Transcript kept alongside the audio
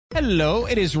Hello,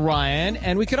 it is Ryan,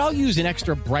 and we could all use an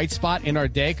extra bright spot in our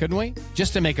day, couldn't we?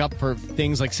 Just to make up for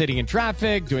things like sitting in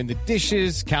traffic, doing the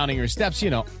dishes, counting your steps,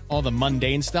 all the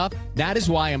mundane stuff. That is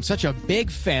why I'm such a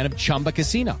big fan of Chumba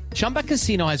Casino. Chumba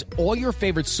Casino has all your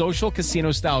favorite social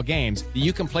casino-style games that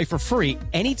you can play for free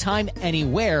anytime,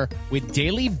 anywhere with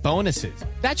daily bonuses.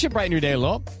 That should brighten your day a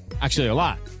little. Actually, a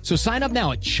lot. So sign up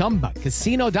now at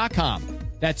ChumbaCasino.com.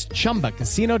 That's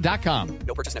ChumbaCasino.com.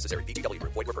 No purchase necessary. VGW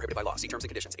Group. Void where prohibited by law. See terms and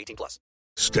conditions. 18+.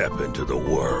 Step into the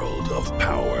world of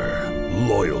power,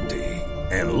 loyalty,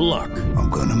 and luck.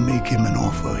 I'm gonna make him an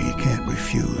offer he can't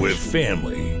refuse. With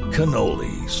family,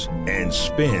 cannolis, and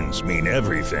spins mean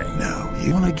everything. Now,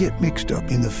 you wanna get mixed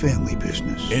up in the family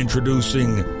business.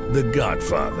 Introducing The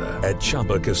Godfather at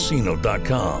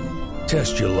ChumbaCasino.com.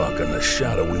 Test your luck in the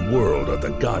shadowy world of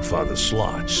The Godfather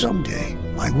slot. Someday,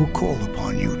 I will call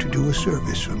upon you to do a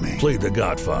service for me. Play The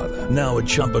Godfather now at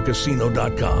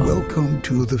ChumbaCasino.com. Welcome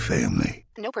to the family.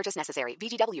 No purchase necessary.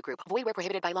 VGW Group. Void where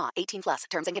prohibited by law. 18+.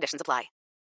 Terms and conditions apply.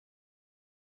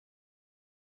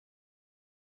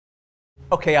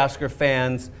 Okay, Oscar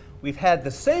fans, we've had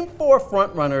the same 4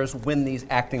 frontrunners win these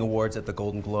acting awards at the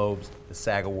Golden Globes, the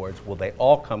SAG Awards. Will they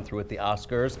all come through at the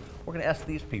Oscars? We're going to ask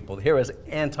these people. Here is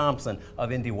Ann Thompson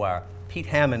of IndieWire, Pete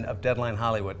Hammond of Deadline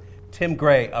Hollywood, Tim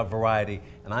Gray of Variety,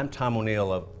 and I'm Tom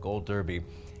O'Neill of Gold Derby.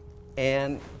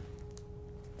 And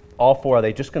all 4, are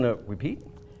they just going to repeat?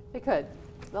 They could.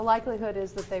 The likelihood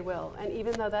is that they will. And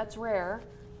even though that's rare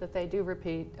that they do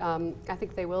repeat, I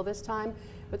think they will this time.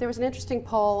 But there was an interesting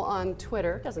poll on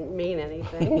Twitter. It doesn't mean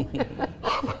anything.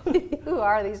 Who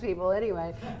are these people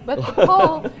anyway? But the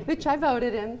poll, which I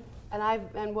voted in,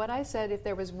 and what I said, if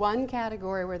there was one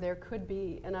category where there could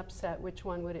be an upset, which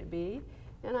one would it be?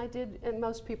 And I did, and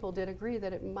most people did agree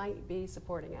that it might be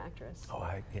supporting actress. Oh,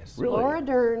 yes. Really? Laura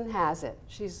Dern has it.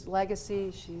 She's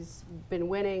legacy. She's been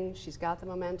winning. She's got the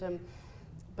momentum.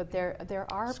 But there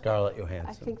are Scarlett Johansson.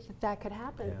 I think that could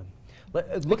happen. Yeah.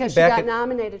 Because she got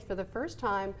nominated for the first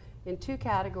time in 2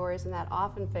 categories, and that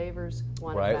often favors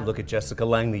one. Right. Look at Jessica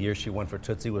Lange. The year she won for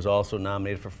Tootsie, was also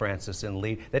nominated for Frances in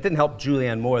Lead. That didn't help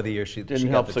Julianne Moore the year she didn't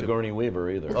help Sigourney Weaver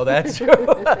either. Oh, that's true.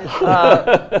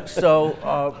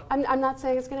 I'm not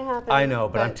saying it's going to happen. I know,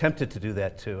 but I'm tempted to do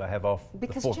that too. I have all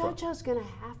because the 4 JoJo's going to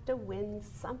have to win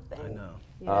something. I know.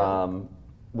 You know?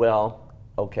 Well,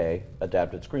 okay,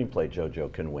 adapted screenplay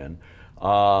JoJo can win,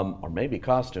 or maybe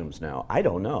costumes now. I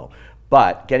don't know.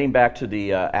 But getting back to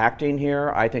the acting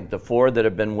here, I think the 4 that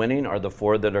have been winning are the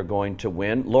 4 that are going to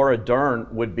win. Laura Dern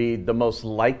would be the most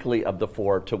likely of the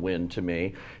 4 to win to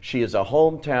me. She is a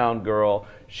hometown girl.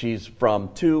 She's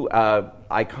from 2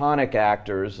 iconic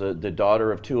actors, the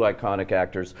daughter of 2 iconic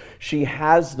actors. She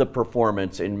has the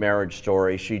performance in Marriage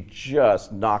Story. She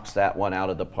just knocks that one out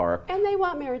of the park. And they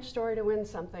want Marriage Story to win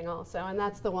something also, and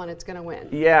that's the one it's going to win.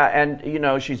 Yeah,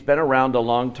 and she's been around a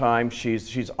long time.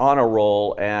 She's on a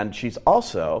roll, and she's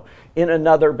also in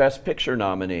another Best Picture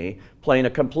nominee, playing a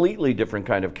completely different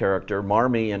kind of character,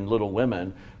 Marmee in Little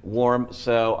Women. Warm,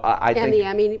 so I think. And the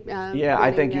Emmy.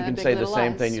 I think you can say the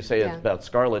same thing you say yeah. about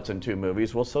Scarlett's in 2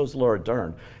 movies. Well, so's Laura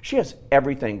Dern. She has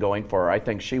everything going for her. I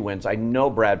think she wins. I know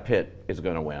Brad Pitt is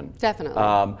going to win. Definitely.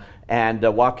 And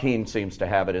Joaquin seems to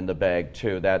have it in the bag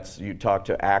too. You talk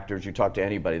to actors, you talk to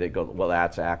anybody, they go, well,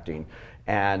 that's acting.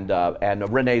 And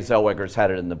Renee Zellweger's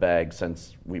had it in the bag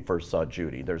since we first saw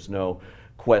Judy. There's no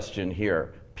question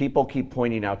here. People keep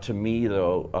pointing out to me,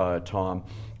 though, Tom,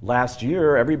 last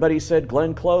year everybody said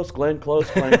Glenn Close, Glenn Close,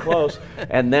 Glenn Close.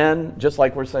 And then, just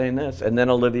like we're saying this, and then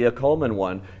Olivia Colman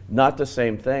won. Not the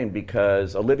same thing,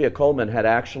 because Olivia Colman had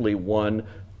actually won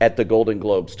at the Golden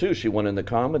Globes, too. She won in the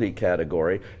comedy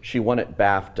category. She won at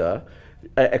BAFTA.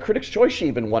 At Critics' Choice, she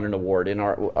even won an award in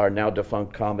our now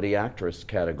defunct comedy actress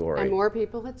category. And more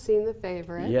people had seen The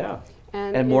Favorite. Yeah.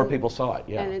 And more people saw it,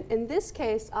 yeah. And in this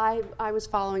case, I was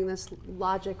following this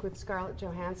logic with Scarlett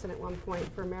Johansson at one point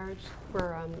for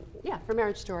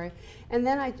Marriage Story, and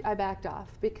then I backed off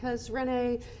because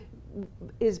Renee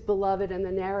is beloved, and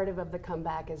the narrative of the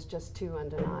comeback is just too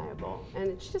undeniable, and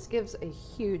it just gives a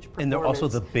huge performance. And they're also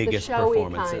the biggest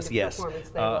performances. Performance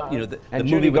they love. And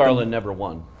Judy Garland never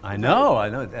won. I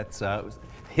know. That's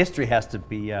history has to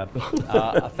be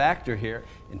a factor here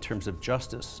in terms of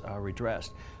justice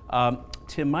redressed.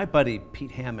 Tim, my buddy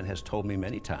Pete Hammond has told me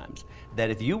many times that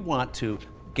if you want to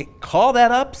call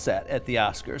that upset at the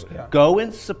Oscars, go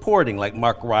in supporting, like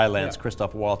Mark Rylance,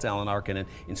 Christoph Waltz, Alan Arkin,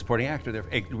 in supporting actor. There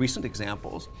are recent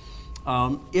examples.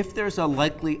 If there's a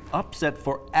likely upset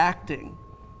for acting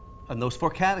in those 4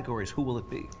 categories, who will it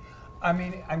be? I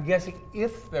mean, I'm guessing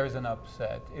if there's an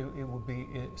upset, it would be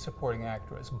supporting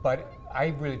actress. But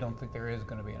I really don't think there is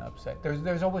going to be an upset.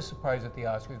 There's always surprise at the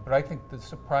Oscars, but I think the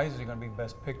surprises are going to be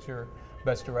Best Picture,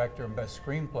 Best Director, and Best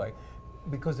Screenplay,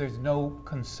 because there's no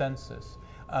consensus.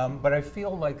 But I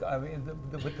feel like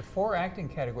with the 4 acting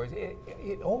categories,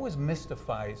 it always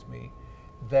mystifies me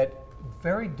that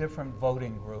very different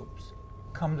voting groups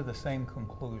come to the same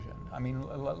conclusion. I mean,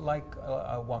 like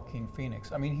Joaquin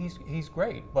Phoenix. I mean, he's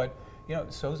great, but you know,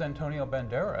 so's Antonio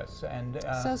Banderas, and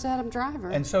so's Adam Driver.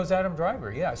 And so's Adam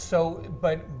Driver. Yeah. So,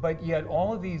 but yet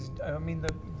all of these. I mean,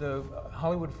 the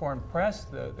Hollywood Foreign Press,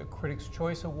 the Critics'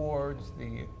 Choice Awards,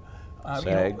 the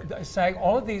SAG. SAG,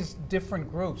 all of these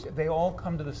different groups, they all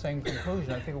come to the same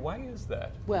conclusion. I think, why is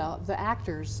that? Well, the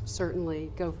actors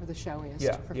certainly go for the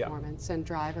showiest performance, and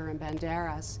Driver and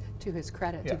Banderas, to his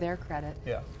credit, to their credit,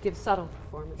 give subtle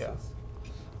performances.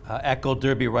 At Gold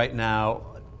Derby right now,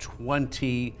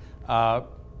 25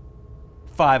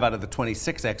 out of the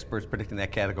 26 experts predicting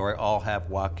that category all have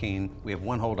Joaquin. We have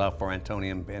one holdout for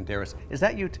Antonio Banderas. Is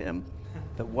that you, Tim?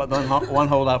 The one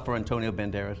holdout for Antonio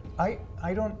Banderas? I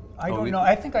don't know.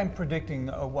 I think I'm predicting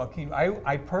Joaquin.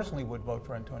 I personally would vote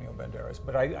for Antonio Banderas,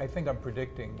 but I think I'm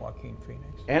predicting Joaquin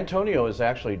Phoenix. Antonio is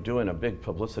actually doing a big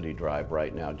publicity drive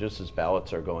right now, just as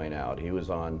ballots are going out. He was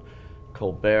on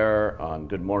Colbert, on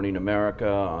Good Morning America,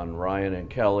 on Ryan and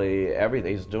Kelly,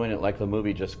 everything. He's doing it like the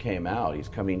movie just came out. He's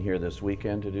coming here this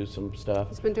weekend to do some stuff.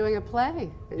 He's been doing a play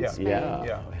in Spain.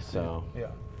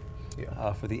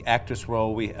 For the actress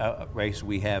role race,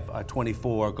 we have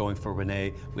 24 going for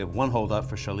Renee. We have one holdout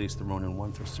for Charlize Theron and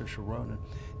one for Saoirse Ronan.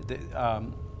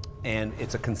 And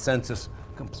it's a consensus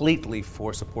completely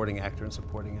for supporting actor and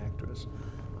supporting actress.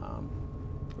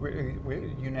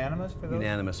 Unanimous for those?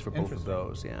 Unanimous for both of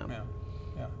those, yeah.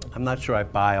 I'm not sure I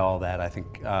buy all that. I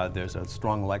think there's a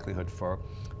strong likelihood for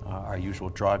our usual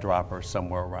jaw dropper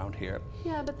somewhere around here.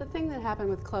 Yeah, but the thing that happened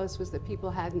with Close was that people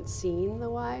hadn't seen The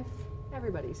Wife.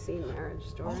 Everybody's seen Marriage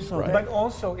Story. But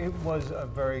also it was a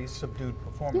very subdued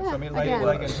performance. Yeah, I mean,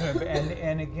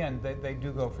 and again, they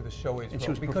do go for the showiest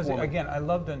role. Because again, I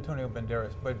loved Antonio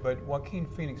Banderas, but Joaquin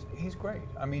Phoenix, he's great.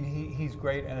 I mean, he's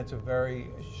great, and it's a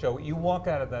very showy. You walk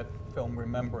out of that film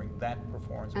remembering that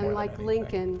performance. And more like than anything.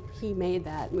 Lincoln, he made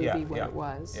that movie where it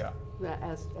was. Yeah.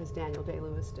 As Daniel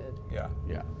Day-Lewis did. Yeah.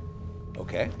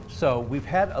 Okay, so we've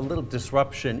had a little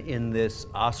disruption in this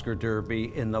Oscar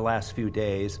Derby in the last few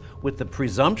days with the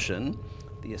presumption,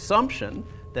 the assumption,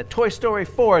 that Toy Story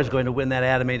 4 is going to win that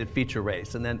animated feature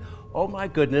race. And then, oh my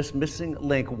goodness, Missing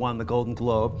Link won the Golden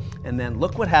Globe. And then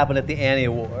look what happened at the Annie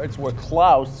Awards, where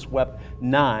Klaus swept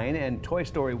 9 and Toy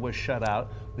Story was shut out.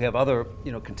 We have other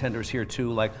contenders here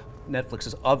too, like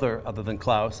Netflix's other than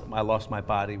Klaus, I Lost My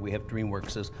Body. We have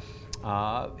DreamWorks'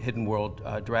 Hidden World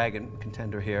Dragon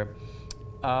contender here.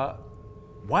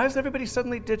 Why is everybody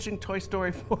suddenly ditching Toy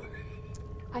Story 4?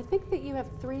 I think that you have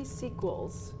 3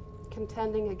 sequels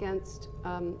contending against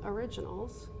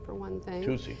originals, for one thing.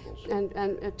 2 sequels.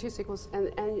 And 2 sequels.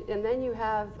 And then you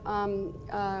have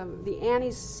the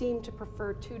Annies seem to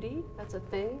prefer 2D. That's a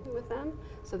thing with them.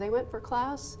 So they went for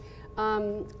Klaus.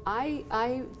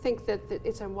 I think that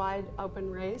it's a wide open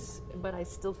race, but I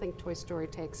still think Toy Story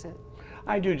takes it.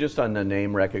 I do, just on the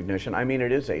name recognition. I mean,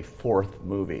 it is a 4th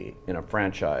movie in a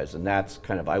franchise, and that's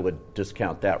kind of, I would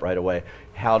discount that right away.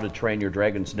 How to Train Your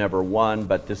Dragon's never won,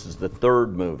 but this is the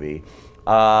 3rd movie.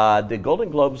 The Golden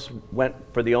Globes went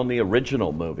for the only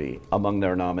original movie among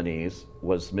their nominees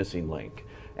was Missing Link,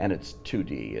 and it's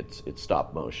 2D, it's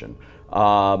stop motion.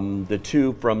 The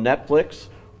 2 from Netflix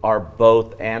are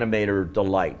both animator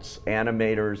delights.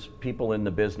 Animators, people in the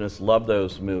business love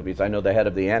those movies. I know the head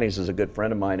of the Annies is a good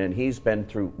friend of mine, and he's been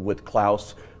through with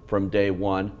Klaus from day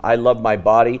one. I Love My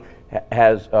Body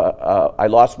I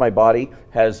Lost My Body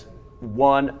has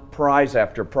won prize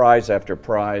after prize after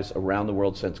prize around the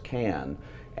world since Cannes.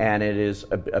 And it is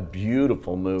a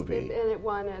beautiful movie. And it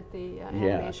won at the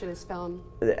Animation is Film.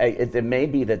 It may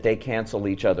be that they cancel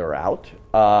each other out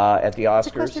at the Oscars. It's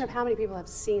a question of how many people have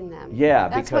seen them. Yeah,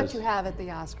 that's what you have at the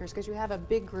Oscars, because you have a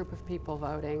big group of people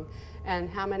voting,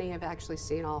 and how many have actually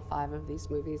seen all 5 of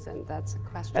these movies, and that's a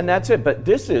question. And that's it. But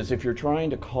this is, if you're trying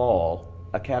to call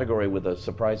a category with a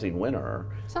surprising winner,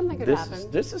 something could happen.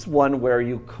 This is one where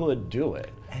you could do it.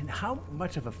 And how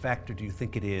much of a factor do you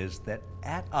think it is that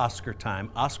at Oscar time,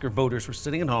 Oscar voters were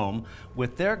sitting at home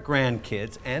with their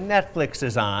grandkids, and Netflix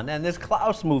is on, and this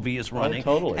Klaus movie is running,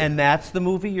 totally. And that's the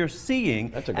movie you're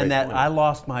seeing, that's a great and that point. I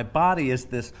Lost My Body is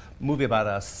this movie about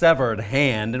a severed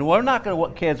hand, and we're not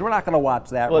going to, kids, we're not going to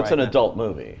watch that. Well, it's right an now. adult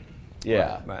movie.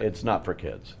 Yeah, right. It's not for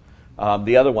kids.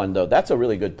 The other one, though, that's a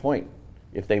really good point.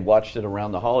 if they watched it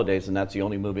around the holidays and that's the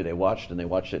only movie they watched and they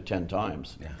watched it 10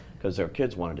 times because their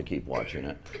kids wanted to keep watching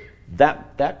it.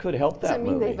 That could help that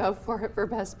movie. Does it mean they vote for it for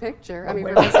Best Picture? I mean,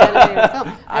 for Best Animated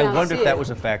Film. I don't wonder if see that it.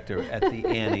 was a factor at the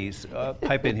Annies.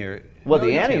 Pipe in here. Well,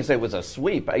 the Annies, it was a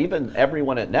sweep. Even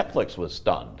everyone at Netflix was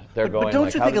stunned. They're going, But don't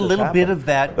like, you how think did a this little bit happen? of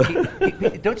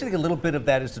that? Don't you think a little bit of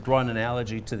that is to draw an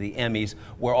analogy to the Emmys,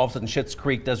 where all of a sudden Schitt's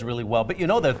Creek does really well, but you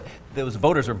know that those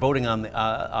voters are voting on the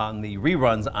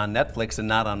reruns on Netflix and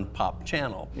not on Pop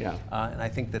Channel. Yeah. And I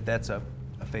think that that's a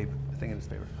thing in his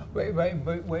favor. But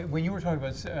when you were talking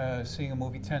about seeing a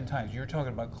movie 10 times, you were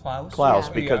talking about Klaus? Klaus,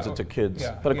 Yeah. because Yeah. it's a kid's.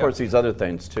 Yeah. But of course, these other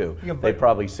things too. Yeah, but- They've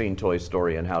probably seen Toy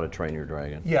Story and How to Train Your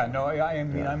Dragon. Yeah, no, I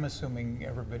mean, I'm assuming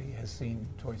everybody has seen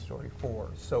Toy Story 4.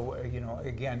 So,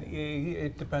 again,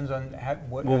 it depends on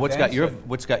what. Well, what's got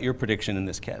events your prediction in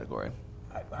this category?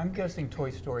 I'm guessing Toy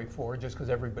Story 4 just because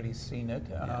everybody's seen it,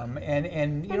 and you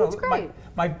And know, it's great.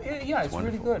 it's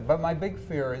really good. But my big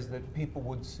fear is that people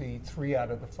would see 3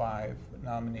 out of the 5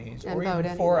 nominees, And or even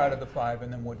vote 4 anyway. out of the 5,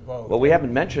 and then would vote. Well, we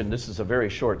haven't mentioned this is a very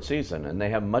short season, and they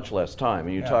have much less time.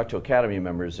 And you Yeah. talk to Academy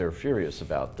members; they're furious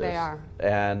about this. They are.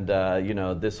 And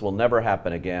this will never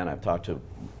happen again. I've talked to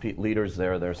leaders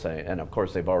there; they're saying, and of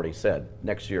course, they've already said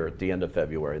next year at the end of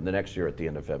February, the next year at the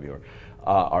end of February,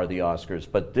 are the Oscars.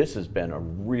 But this has been a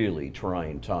really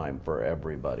trying time for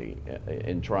everybody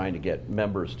in trying to get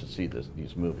members to see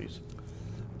these movies.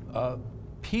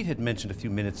 Pete had mentioned a few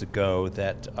minutes ago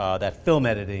that that film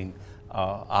editing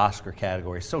Oscar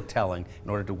category is so telling.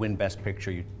 In order to win Best Picture,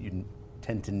 you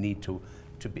tend to need to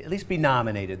be, at least be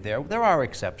nominated there. There are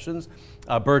exceptions.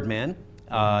 Birdman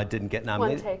didn't get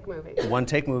nominated. One-take movie.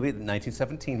 One-take movie,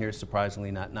 1917 here, surprisingly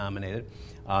not nominated.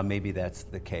 Maybe that's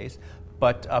the case.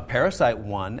 But Parasite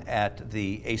won at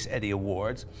the Ace Eddie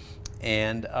Awards,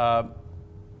 and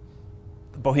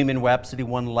Bohemian Rhapsody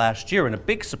won last year, and a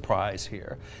big surprise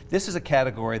here. This is a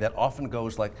category that often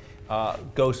goes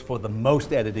for the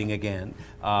most editing again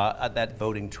at that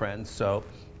voting trend. So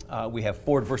we have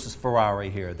Ford versus Ferrari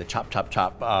here, the chop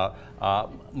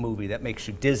movie that makes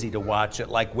you dizzy to watch it,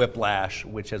 like Whiplash,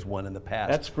 which has won in the past.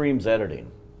 That screams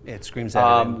editing. It screams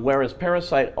editing. Whereas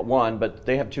Parasite won, but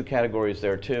they have 2 categories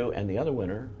there too, and the other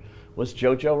winner was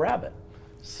Jojo Rabbit.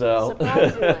 So,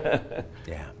 Surprisingly.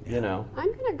 Yeah. you know.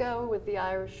 I'm going to go with The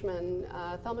Irishman.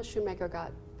 Thelma Schoonmaker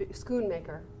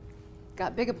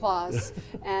got big applause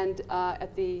and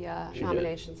at the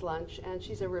nominations lunch, and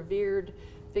she's a revered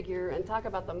figure. And talk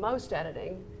about the most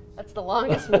editing. That's the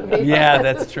longest movie. Yeah,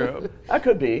 that's true. That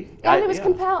could be. And it was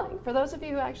compelling. For those of you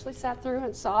who actually sat through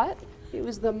and saw it, it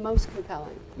was the most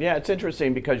compelling. Yeah, it's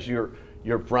interesting because your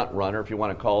front runner, if you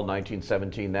want to call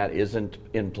 1917, that isn't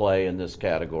in play in this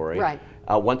category. Right.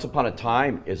 Once Upon a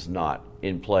Time is not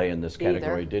in play in this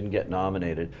category. Either. Didn't get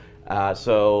nominated.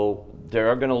 So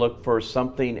they're going to look for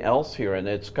something else here, and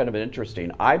it's kind of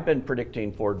interesting. I've been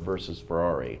predicting Ford versus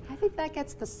Ferrari. I think that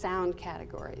gets the sound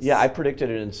categories. Yeah, I predicted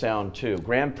it in sound too.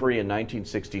 Grand Prix in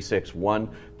 1966 won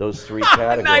those 3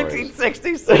 categories.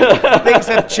 1966. Things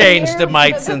have changed,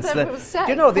 Mike, since That then. was set.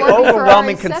 You know, the Ford v.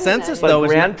 overwhelming Ferrari consensus, set it. though, But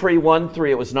is Grand Prix won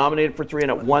 3. It was nominated for 3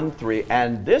 and it won 3.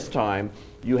 And this time,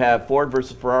 you have Ford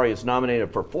versus Ferrari is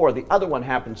nominated for 4. The other one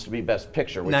happens to be Best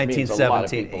Picture, which means a lot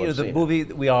of 1917. people You know, have the seen it. movie,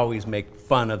 we always make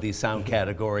fun of these sound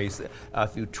categories.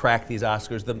 If you track these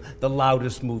Oscars, the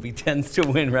loudest movie tends to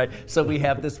win, right? So we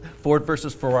have this Ford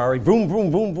versus Ferrari, boom, boom,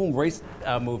 boom, boom, race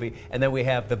movie, and then we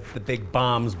have the big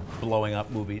bombs blowing up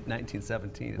movie,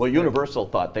 1917. Well, Universal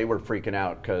thought they were freaking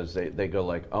out because they go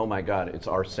like, oh my God, it's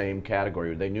our same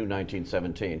category. They knew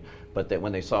 1917, but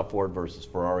when they saw Ford versus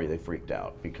Ferrari, they freaked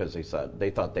out because they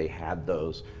thought they had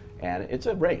those. And it's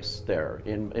a race there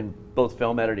in both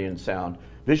film editing and sound.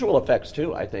 Visual effects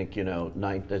too, I think,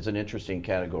 is an interesting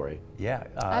category. Yeah.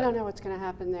 I don't know what's going to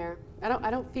happen there.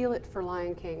 I don't feel it for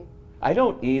Lion King. I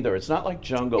don't either. It's not like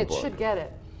Jungle It Book. should get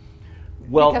it.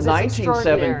 Well, because it's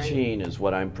 1917 is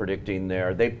what I'm predicting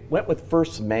there. They went with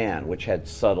First Man, which had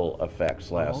subtle effects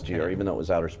last year, even though it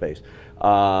was outer space.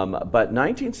 But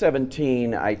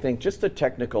 1917, I think just the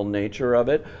technical nature of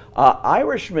it.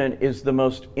 Irishman is the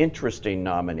most interesting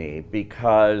nominee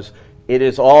because it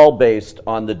is all based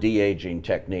on the de-aging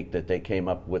technique that they came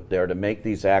up with there to make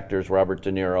these actors, Robert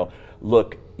De Niro,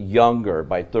 look younger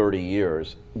by 30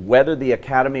 years. Whether the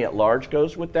Academy at large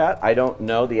goes with that, I don't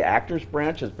know. The actors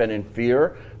branch has been in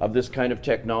fear of this kind of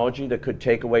technology that could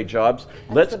take away jobs.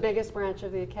 That's the biggest branch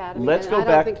of the Academy, Let's and go I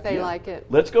back. don't think they like it.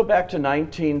 Let's go back to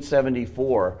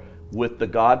 1974 with The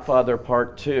Godfather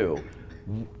Part 2.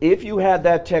 If you had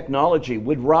that technology,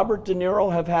 would Robert De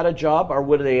Niro have had a job, or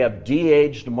would they have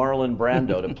de-aged Marlon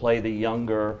Brando to play the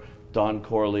younger Don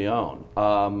Corleone?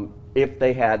 if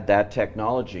they had that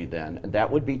technology then, and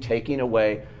that would be taking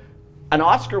away an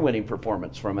Oscar-winning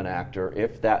performance from an actor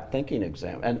if that thinking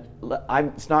exam. And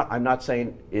I'm not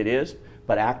saying it is,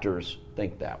 but actors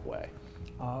think that way.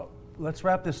 Let's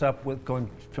wrap this up with going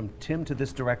from Tim to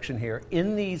this direction here.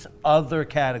 In these other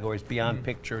categories, beyond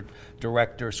picture,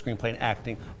 director, screenplay, and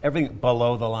acting, everything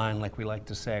below the line, like we like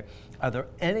to say, are there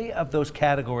any of those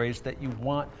categories that you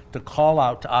want to call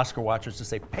out to Oscar watchers to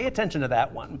say, pay attention to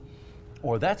that one?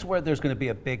 Or that's where there's going to be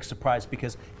a big surprise,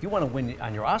 because if you want to win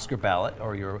on your Oscar ballot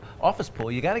or your office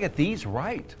pool, you got to get these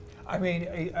right. I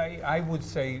mean, I would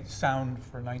say sound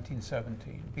for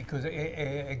 1917, because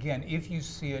again, if you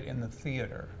see it in the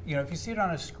theater, if you see it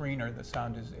on a screener, the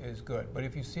sound is good. But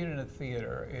if you see it in a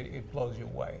theater, it blows you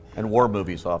away. And war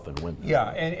movies often win.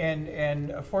 Yeah,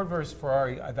 and Ford versus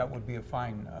Ferrari, that would be a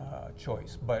fine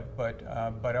choice. But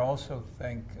I also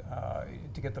think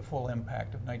to get the full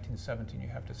impact of 1917, you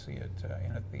have to see it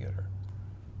in a theater.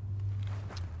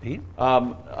 Pete?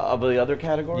 Of the other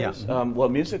categories? Yeah. Well,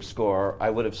 music score, I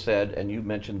would have said, and you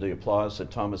mentioned the applause at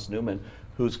Thomas Newman,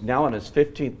 who's now on his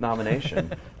 15th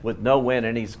nomination with no win,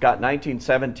 and he's got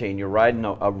 1917. You're riding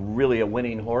a really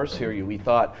winning horse here, we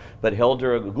thought. But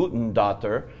Hildur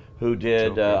Gutendotter, who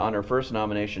did on her first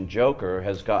nomination Joker,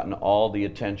 has gotten all the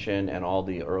attention and all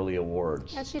the early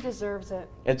awards. And she deserves it.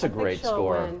 It's a great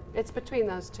score. Win. It's between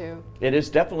those two. It is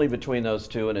definitely between those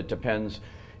two, and it depends.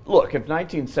 Look, if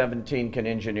 1917 can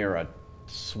engineer a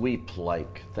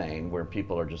sweep-like thing where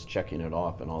people are just checking it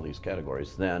off in all these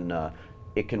categories, then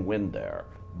it can win there.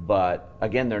 But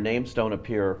again, their names don't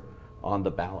appear on the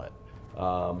ballot,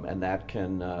 and that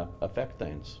can affect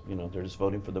things. They're just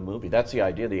voting for the movie. That's the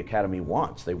idea the Academy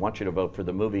wants. They want you to vote for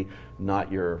the movie,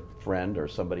 not your friend or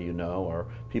somebody you know or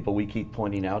people we keep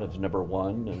pointing out as number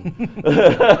one. And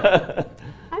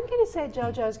I'm going to say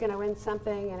JoJo's going to win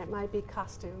something, and it might be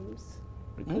costumes.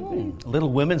 It could be.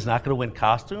 Little Women's not going to win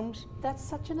costumes? That's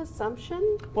such an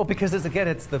assumption. Well, because it's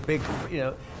the big,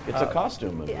 It's a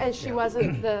costume movie. And she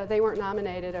wasn't, they weren't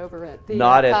nominated over at the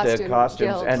Not at costume the costumes.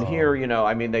 guild. And here,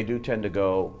 they do tend to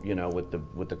go,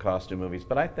 with the costume movies.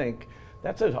 But I think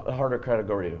that's a harder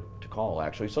category to call,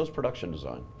 actually. So is production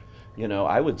design.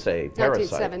 I would say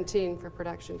Parasite. 1917 for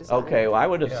production design. Okay, well, I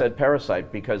would have said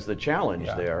Parasite because the challenge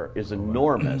there is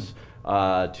enormous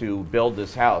to build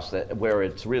this house where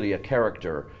it's really a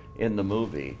character in the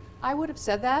movie. I would have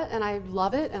said that, and I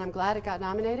love it, and I'm glad it got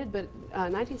nominated. But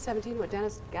 1917, what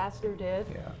Dennis Gassner did,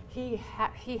 he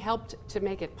helped to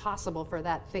make it possible for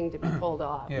that thing to be pulled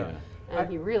off. Yeah. And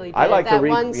he really did. I like that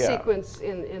one sequence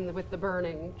with the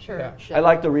burning church. I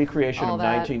like the recreation of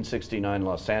that. 1969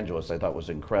 Los Angeles. I thought was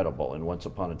incredible, and Once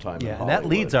Upon a Time in Hollywood. and that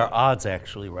leads our odds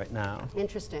actually right now.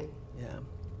 Interesting. Yeah.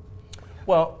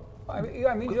 Well, I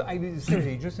mean,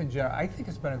 seriously, just in general, I think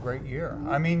it's been a great year.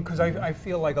 I mean, because I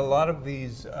feel like a lot of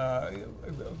these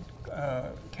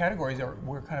categories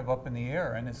were kind of up in the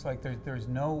air, and it's like there's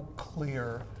no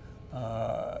clear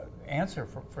answer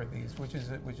for these, which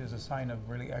is a sign of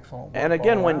really excellent work. And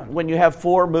again, when you have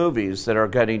 4 movies that are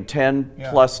getting 10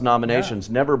 plus nominations,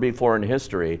 never before in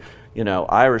history,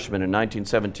 Irishman in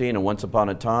 1917 and Once Upon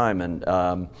a Time and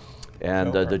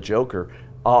the Joker.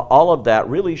 All of that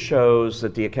really shows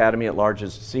that the Academy at large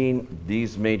has seen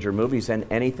these major movies, and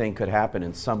anything could happen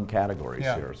in some categories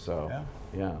here. So,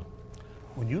 yeah.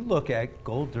 When you look at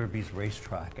Gold Derby's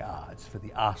racetrack odds for the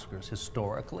Oscars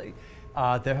historically,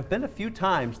 there have been a few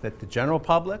times that the general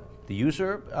public, the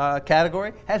user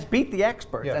category, has beat the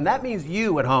experts. And that means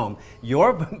you at home,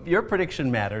 your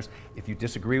prediction matters. If you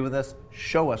disagree with us,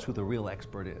 show us who the real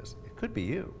expert is. It could be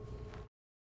you.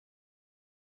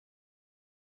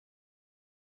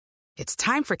 It's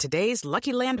time for today's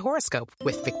Lucky Land horoscope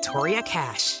with Victoria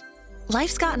Cash.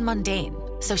 Life's gotten mundane,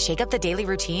 so shake up the daily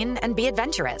routine and be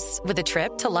adventurous with a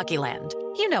trip to Lucky Land.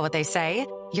 You know what they say,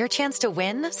 your chance to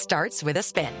win starts with a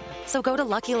spin. So go to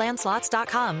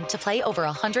LuckyLandSlots.com to play over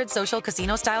 100 social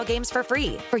casino-style games for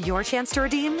free for your chance to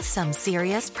redeem some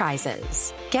serious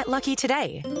prizes. Get lucky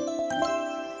today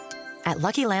at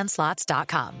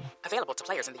LuckyLandSlots.com. Available to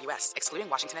players in the U.S., excluding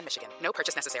Washington and Michigan. No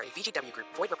purchase necessary. VGW Group.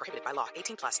 Void where prohibited by law.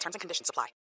 18+. Terms and conditions apply.